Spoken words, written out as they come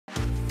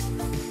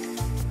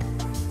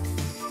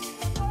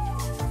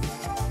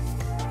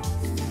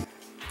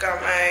Got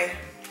my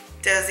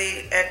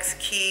Desi X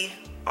Key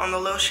on the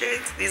low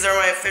shades. These are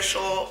my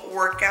official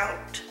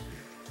workout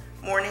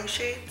morning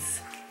shades.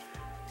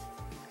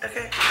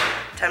 Okay,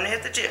 time to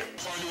hit the gym.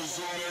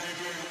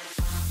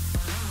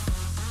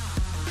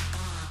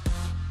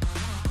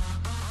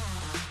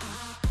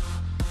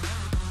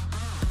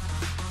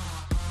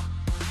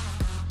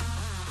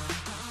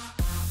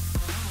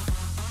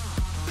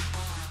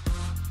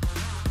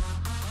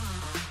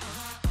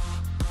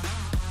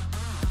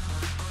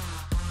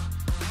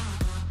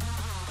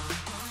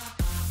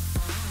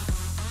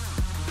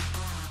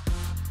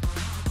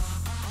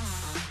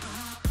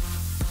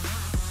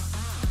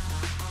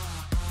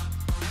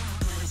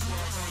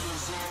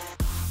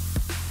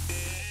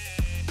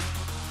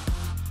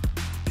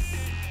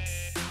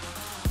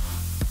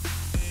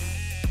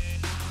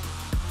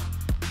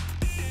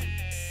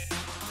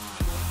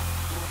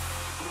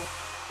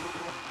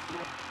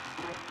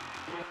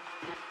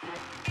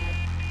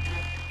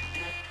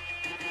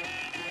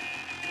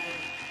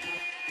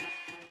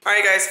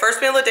 Alright guys,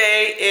 first meal of the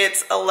day,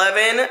 it's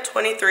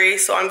 11:23,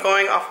 so I'm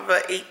going off of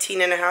an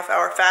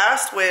 18.5-hour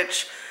fast,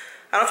 which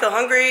I don't feel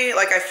hungry,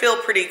 like I feel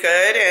pretty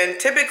good, and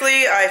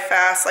typically I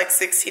fast like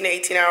 16 to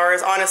 18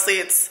 hours. Honestly,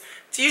 it's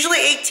usually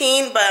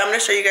 18, but I'm gonna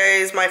show you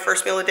guys my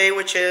first meal of the day,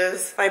 which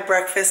is my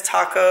breakfast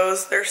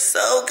tacos. They're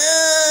so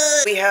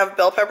good. We have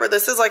bell pepper.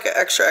 This is like an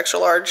extra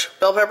large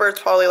bell pepper. It's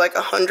probably like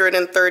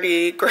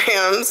 130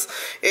 grams.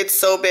 It's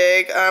so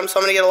big, so I'm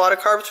gonna get a lot of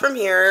carbs from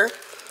here.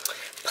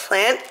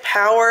 Plant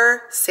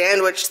Power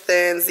sandwich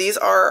thins. These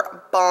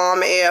are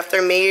bomb AF.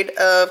 They're made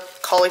of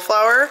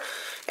cauliflower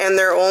and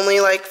they're only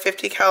like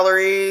 50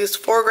 calories,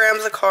 4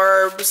 grams of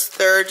carbs.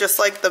 They're just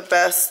like the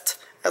best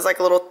as like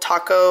a little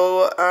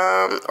taco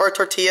or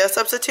tortilla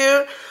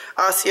substitute.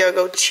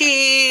 Asiago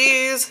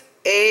cheese,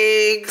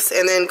 eggs,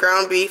 and then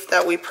ground beef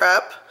that we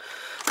prep.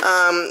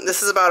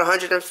 This is about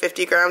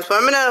 150 grams,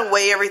 but I'm gonna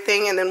weigh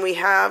everything, and then we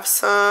have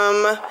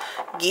some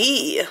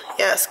ghee.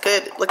 Yes,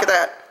 good. Look at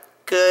that.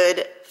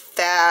 Good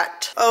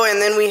fat. Oh,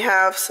 and then we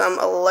have some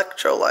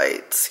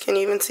electrolytes. Can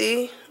you even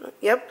see?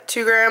 Yep,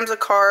 2 grams of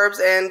carbs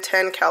and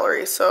 10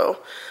 calories. So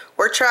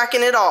we're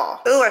tracking it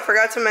all. Oh, I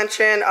forgot to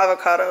mention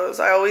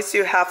avocados. I always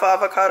do half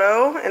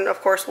avocado and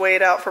of course weigh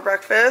it out for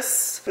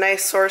breakfast.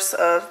 Nice source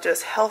of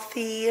just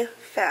healthy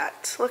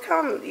fat. Look how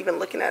I'm even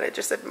looking at it,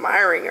 just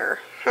admiring her.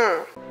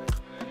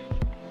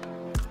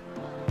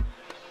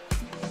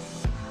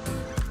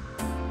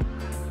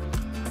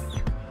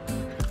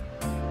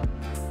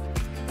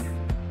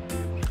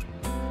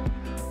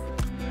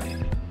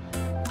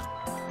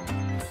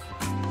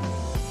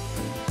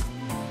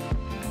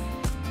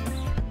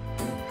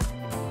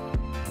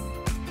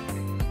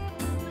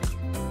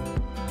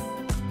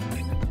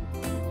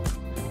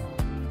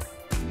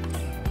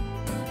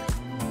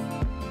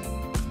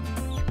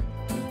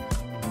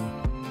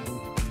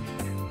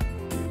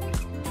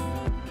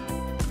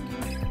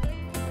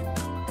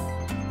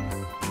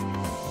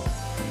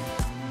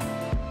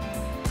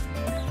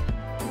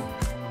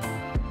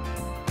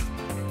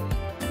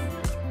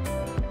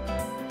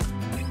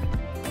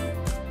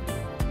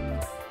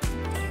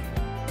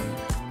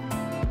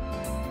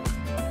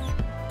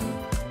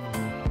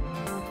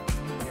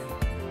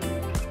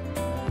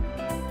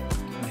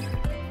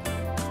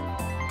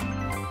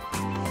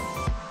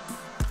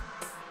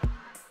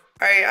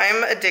 Alright,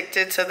 I'm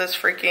addicted to this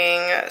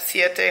freaking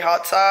Siete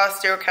hot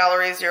sauce. 0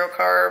 calories, 0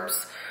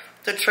 carbs.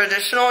 The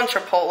traditional and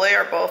Chipotle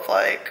are both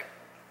like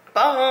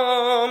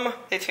bomb.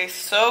 They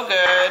taste so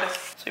good.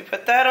 So we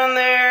put that on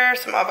there.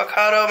 Some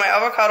avocado. My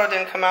avocado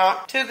didn't come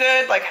out too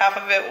good. Like half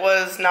of it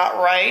was not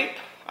ripe.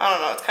 I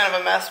don't know. It's kind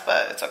of a mess,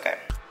 but it's okay.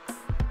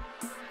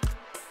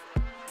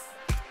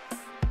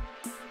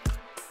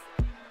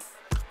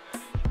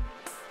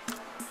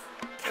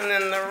 And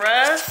then the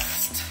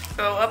rest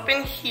go up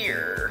in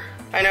here.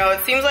 I know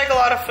it seems like a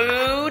lot of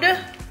food,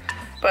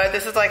 but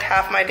this is like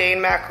half my day in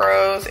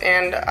macros,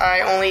 and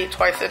I only eat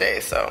twice a day,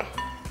 so.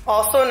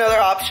 Also, another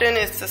option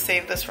is to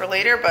save this for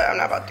later, but I'm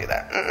not about to do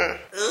that.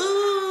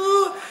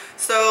 Ooh.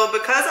 So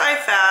because I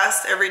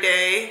fast every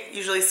day,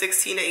 usually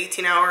 16 to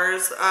 18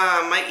 hours,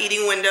 my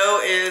eating window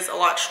is a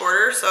lot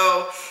shorter.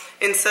 So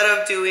instead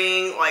of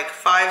doing like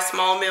 5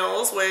 small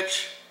meals,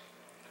 which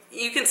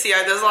you can see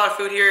there's a lot of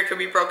food here, it could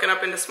be broken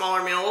up into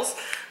smaller meals.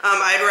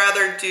 I'd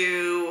rather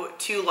do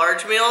 2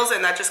 large meals,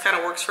 and that just kind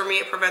of works for me.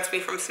 It prevents me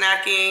from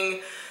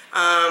snacking.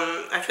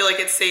 I feel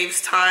like it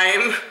saves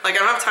time. Like I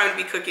don't have time to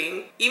be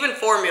cooking. Even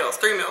 4 meals,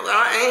 3 meals,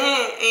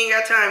 I ain't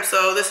got time.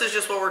 So this is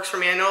just what works for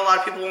me. I know a lot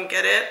of people won't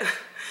get it.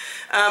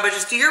 But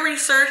just do your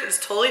research. It's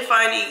totally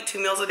fine to eat 2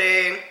 meals a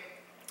day,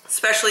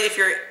 especially if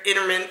you're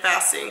intermittent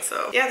fasting.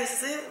 So yeah,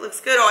 this is it.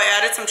 Looks good. Oh, I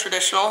added some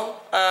traditional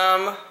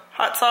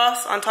hot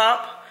sauce on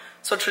top.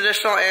 So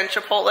traditional and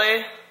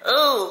Chipotle.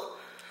 Oh,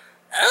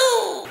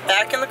 oh,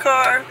 back in the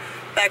car,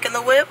 back in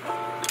the whip.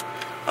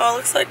 Oh,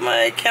 looks like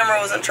my camera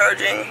wasn't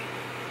charging.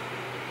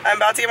 I'm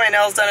about to get my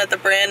nails done at the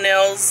Brand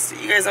Nails.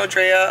 You guys know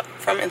Drea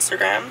from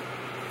Instagram.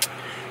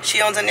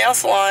 She owns a nail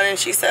salon, and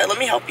she said, let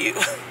me help you.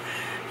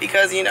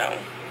 Because, you know,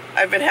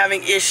 I've been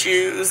having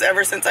issues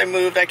ever since I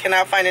moved. I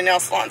cannot find a nail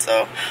salon,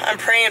 so I'm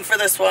praying for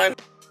this one.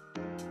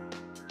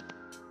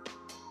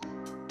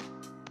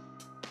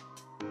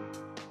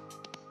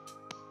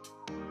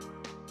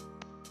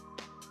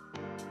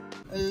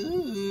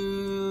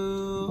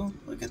 Ooh,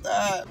 look at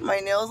that. My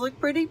nails look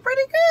pretty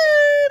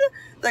good.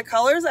 The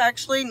color is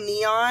actually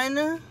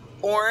neon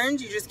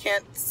orange. You just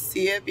can't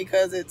see it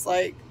because it's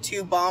like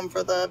too bomb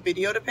for the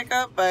video to pick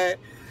up, but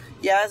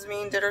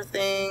Yasmin did her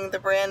thing. The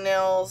brand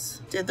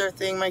nails did their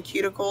thing. My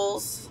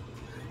cuticles,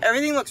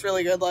 everything looks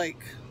really good.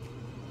 Like,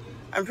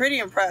 I'm pretty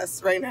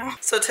impressed right now.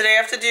 So today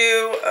I have to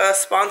do a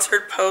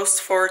sponsored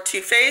post for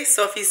Too Faced.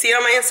 So if you see it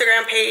on my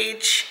Instagram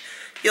page,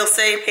 you'll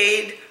say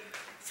paid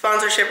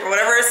sponsorship or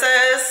whatever it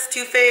says.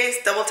 Too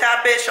Faced, double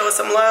tap it, show us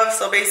some love.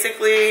 So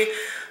basically,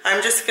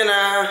 I'm just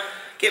gonna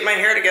get my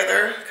hair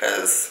together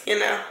because, you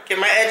know, get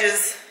my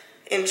edges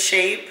in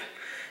shape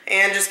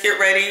and just get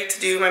ready to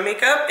do my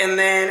makeup. And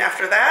then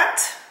after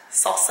that,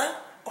 salsa.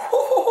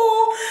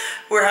 Ooh,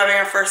 we're having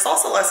our first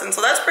salsa lesson.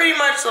 So that's pretty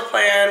much the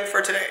plan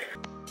for today.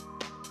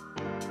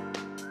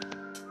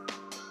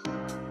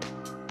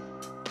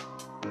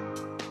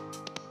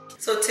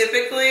 So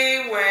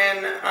typically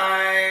when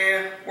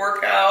I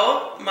work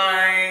out,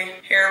 my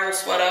hair will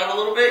sweat out a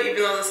little bit,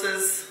 even though this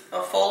is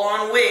a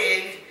full-on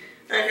wig,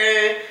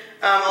 okay?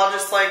 I'll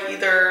just like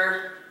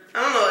either,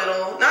 I don't know,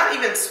 it'll not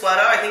even sweat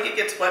out. I think it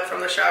gets wet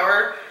from the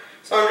shower.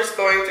 So I'm just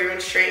going through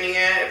and straightening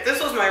it. If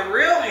this was my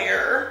real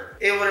hair,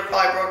 it would have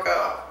probably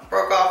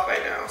broke off by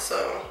now.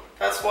 So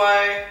that's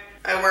why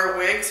I wear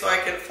wigs, so I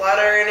can flat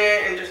iron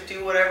it and just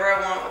do whatever I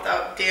want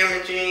without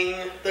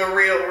damaging the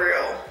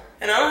real.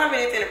 And I don't have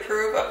anything to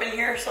prove up in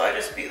here, so I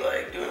just be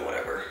like doing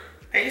whatever.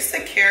 I used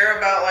to care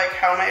about like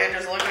how my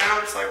edges look, now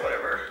I'm just like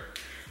whatever.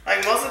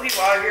 Like most of the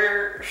people out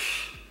here,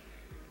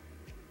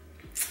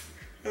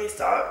 let me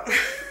stop.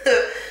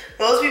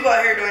 Most people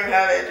out here don't even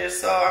have edges,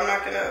 so I'm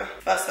not gonna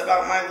fuss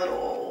about my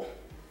little,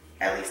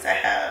 at least I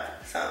have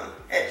some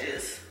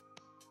edges.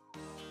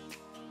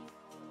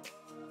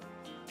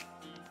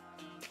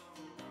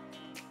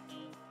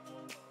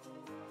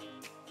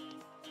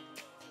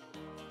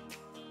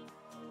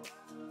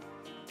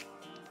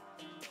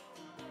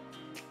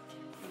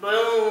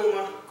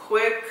 Boom,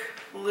 quick,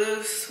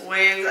 loose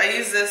waves. I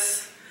use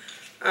this,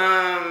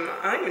 I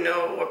don't even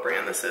know what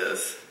brand this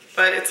is,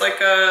 but it's like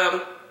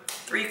a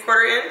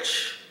 3/4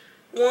 inch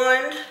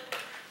one.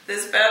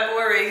 This bad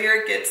boy right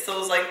here gets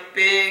those like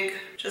big,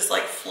 just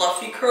like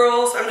fluffy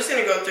curls. I'm just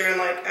gonna go through and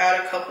like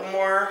add a couple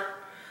more.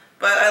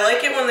 But I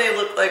like it when they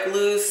look like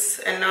loose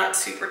and not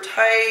super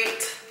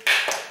tight.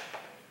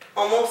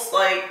 Almost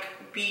like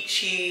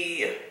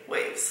beachy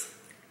waves.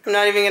 I'm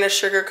not even gonna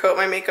sugarcoat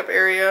my makeup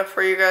area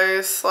for you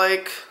guys.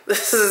 Like,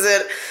 this is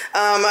it.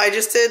 I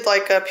just did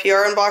like a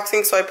PR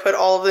unboxing, so I put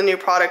all of the new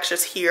products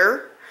just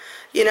here.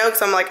 You know,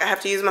 because I'm like, I have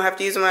to use them,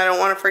 I don't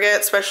want to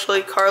forget,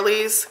 especially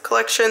Carly's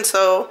collection.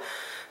 So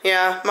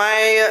yeah,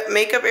 my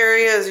makeup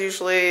area is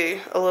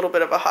usually a little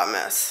bit of a hot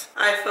mess.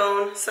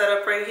 iPhone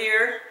setup right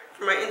here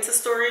for my Insta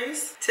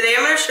stories. Today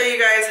I'm going to show you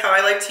guys how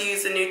I like to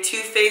use the new Too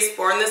Faced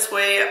Born This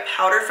Way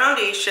powder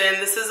foundation.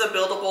 This is a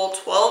buildable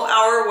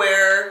 12-hour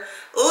wear.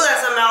 Ooh,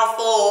 that's a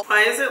mouthful.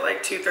 Why is it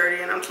like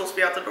 2:30 and I'm supposed to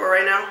be out the door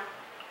right now?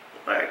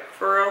 Like,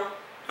 for real?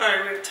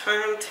 Alright, we have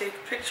time to take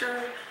a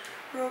picture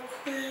real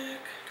quick.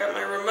 Got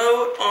my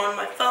remote on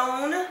my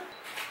phone.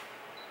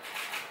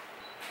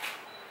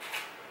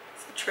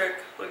 It's a trick,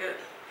 look at it.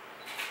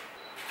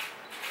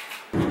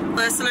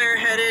 Les and I are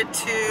headed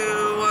to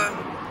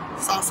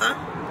Salsa.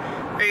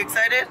 Are you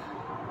excited?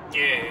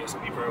 Yeah, it's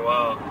gonna be pretty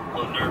wild. A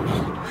little nervous.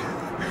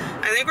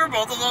 I think we're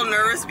both a little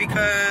nervous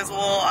because,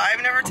 well,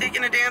 I've never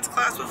taken a dance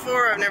class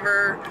before. I've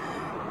never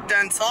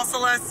done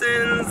salsa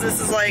lessons. This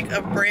is like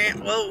a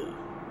brand, whoa.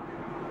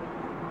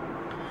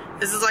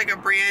 This is like a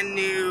brand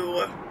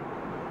new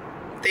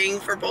thing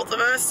for both of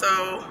us.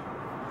 So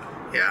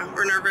yeah,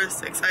 we're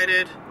nervous,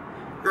 excited,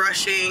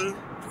 rushing.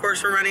 Of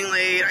course, we're running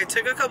late. I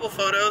took a couple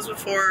photos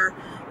before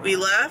we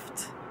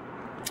left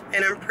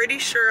and I'm pretty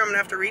sure I'm gonna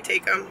have to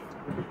retake them.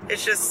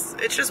 It's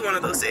just one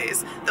of those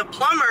days. The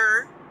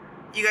plumber,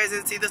 you guys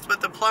didn't see this,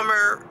 but the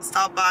plumber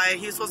stopped by.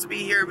 He was supposed to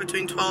be here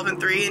between 12 and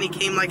 3 and he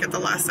came like at the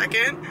last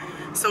second.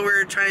 So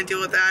we're trying to deal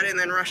with that and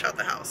then rush out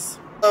the house.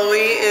 Chloe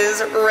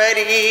is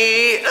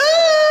ready.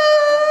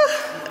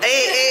 Ah!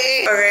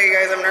 Hey. Okay, you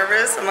guys, I'm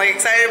nervous. I'm like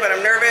excited, but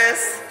I'm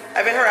nervous.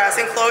 I've been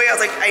harassing Chloe. I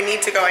was like, I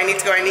need to go.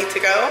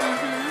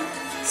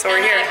 So we're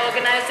here. I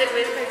organized it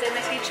with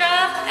my teacher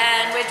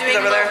and we're doing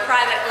a little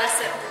private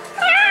lesson.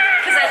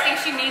 Because I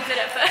think she needs it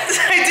at first.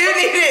 I do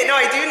need it. No,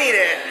 I do need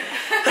it.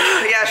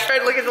 Yeah,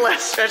 stretch, look at the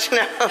left stretch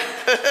now.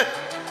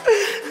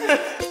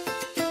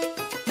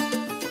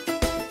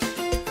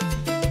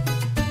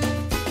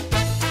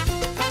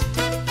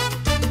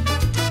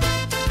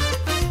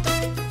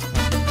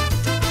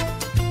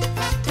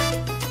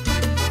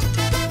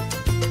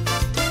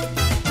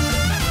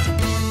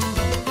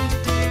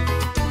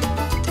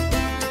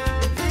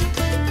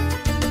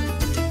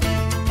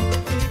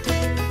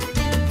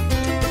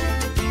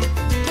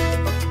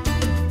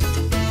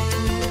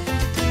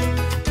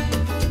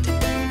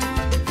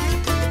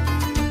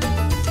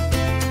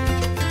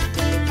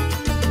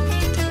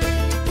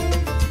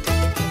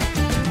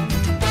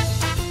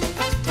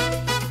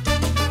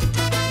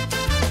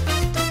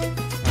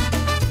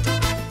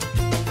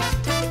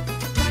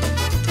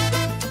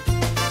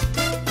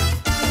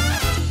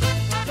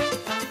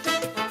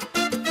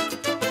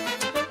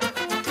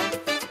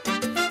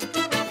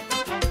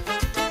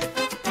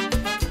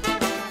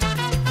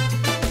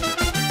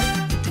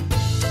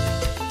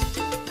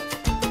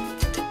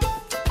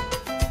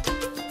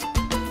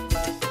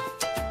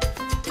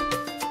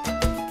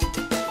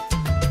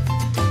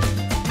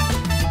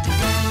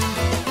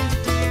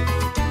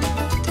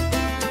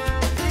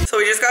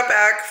 got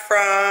back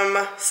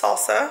from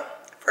salsa,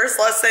 first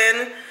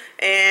lesson,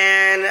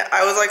 and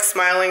I was like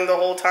smiling the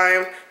whole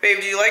time.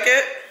 Babe, do you like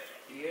it?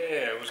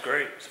 Yeah, it was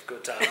great. It was a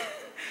good time.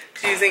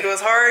 Do you think it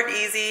was hard,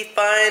 easy,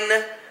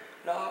 fun?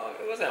 No,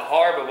 it wasn't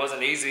hard, but it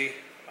wasn't easy.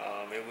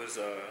 It was,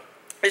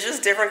 It's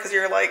just different because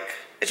you're like,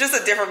 it's just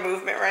a different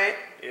movement, right?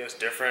 yeah, it's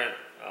different.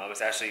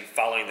 It's actually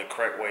following the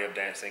correct way of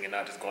dancing and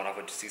not just going off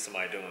what you see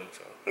somebody doing.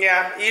 So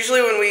Yeah,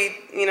 usually when we,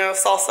 you know,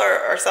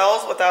 salsa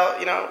ourselves without,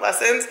 you know,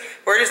 lessons,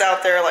 we're just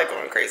out there like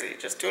going crazy,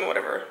 just doing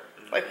whatever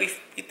like we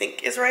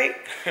think is right.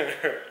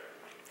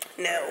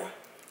 No.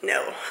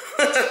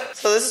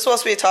 So this is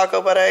supposed to be a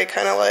taco, but I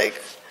kind of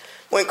like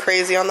went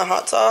crazy on the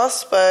hot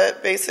sauce.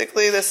 But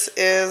basically this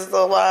is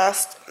the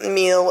last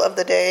meal of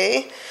the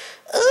day.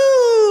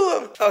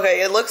 Ooh!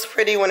 Okay, it looks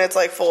pretty when it's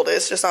like folded.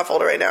 It's just not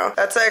folded right now.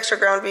 That's the extra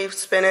ground beef,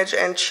 spinach,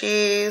 and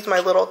cheese. My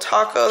little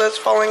taco that's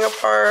falling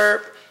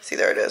apart. See,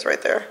 there it is right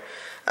there.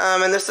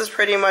 And this is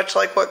pretty much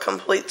like what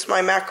completes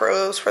my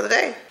macros for the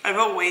day. I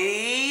put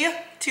way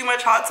too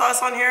much hot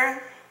sauce on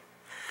here,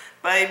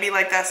 but it'd be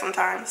like that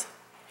sometimes.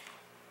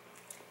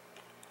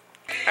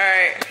 All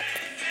right.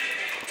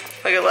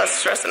 Look at Les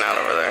stressing out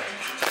over there.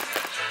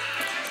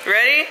 You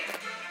ready?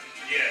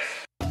 yes.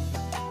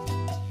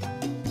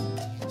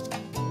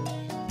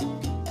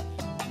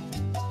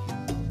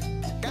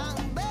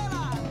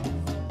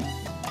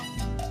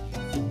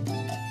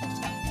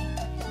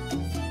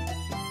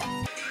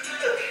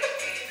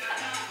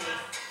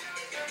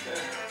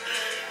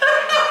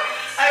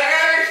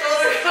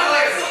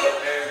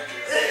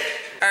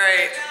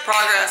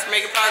 Progress,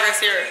 making progress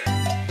here.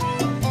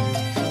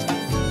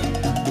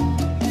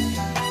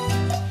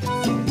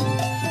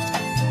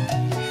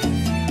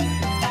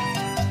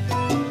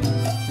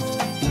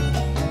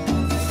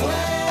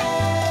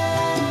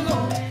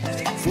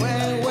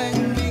 Fuego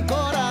en mi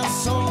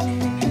corazón.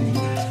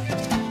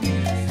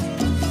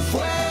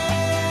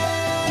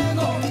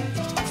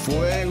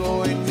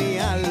 Fuego en mi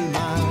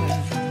alma.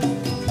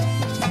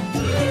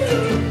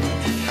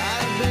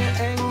 Arde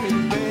en mi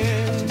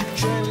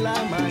pecho en la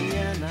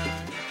mañana.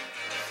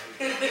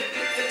 I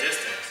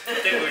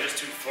think we were just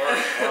too far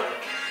apart.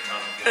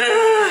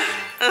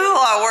 This is a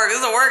lot of work. This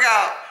is a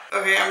workout.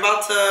 Okay, I'm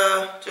about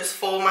to just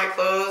fold my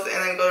clothes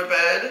and then go to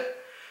bed.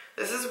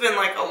 This has been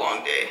like a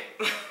long day.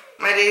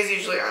 My days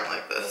usually aren't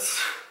like this,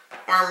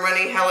 where I'm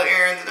running hella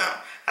errands. No,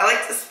 I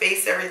like to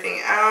space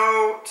everything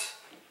out.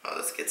 Oh, I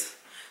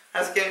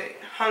was getting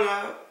hung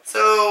up. So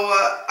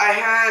I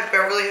had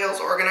Beverly Hills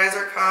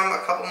Organizer come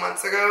a couple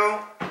months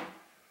ago.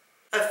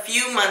 A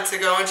few months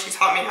ago, and she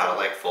taught me how to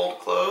like fold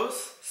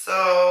clothes.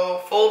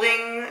 So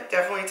folding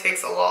definitely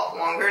takes a lot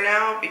longer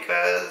now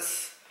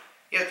because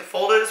you have to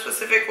fold it a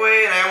specific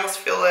way, and I almost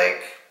feel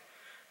like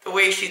the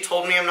way she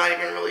told me I'm not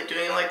even really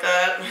doing it like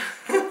that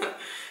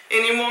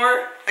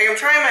anymore. Like I'm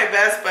trying my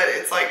best, but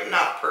it's like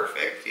not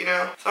perfect, you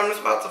know? So I'm just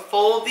about to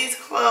fold these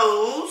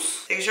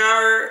clothes, take a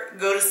shower,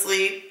 go to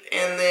sleep,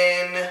 and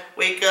then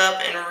wake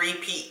up and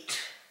repeat,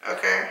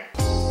 okay?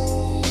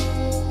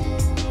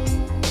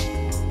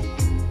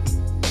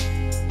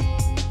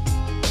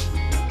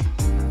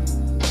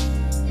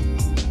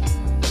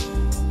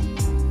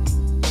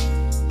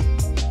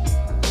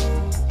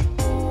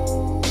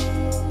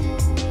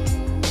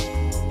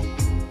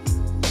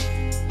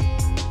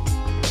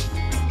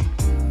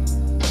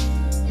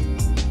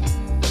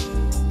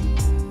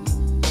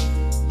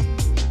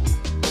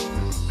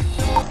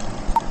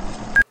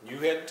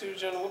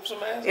 Trying to whoop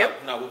some ass? Yep.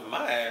 I'm not whooping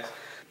my ass.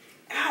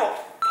 Ow,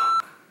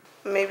 fuck.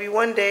 Maybe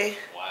one day.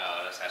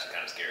 Wow, that's actually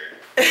kind of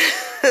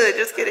scary.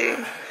 Just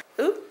kidding.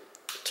 Oop.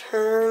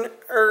 Turn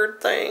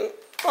thing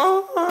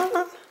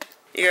on.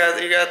 You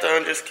got though,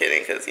 I'm just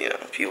kidding, because, you know,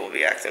 people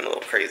be acting a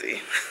little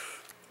crazy.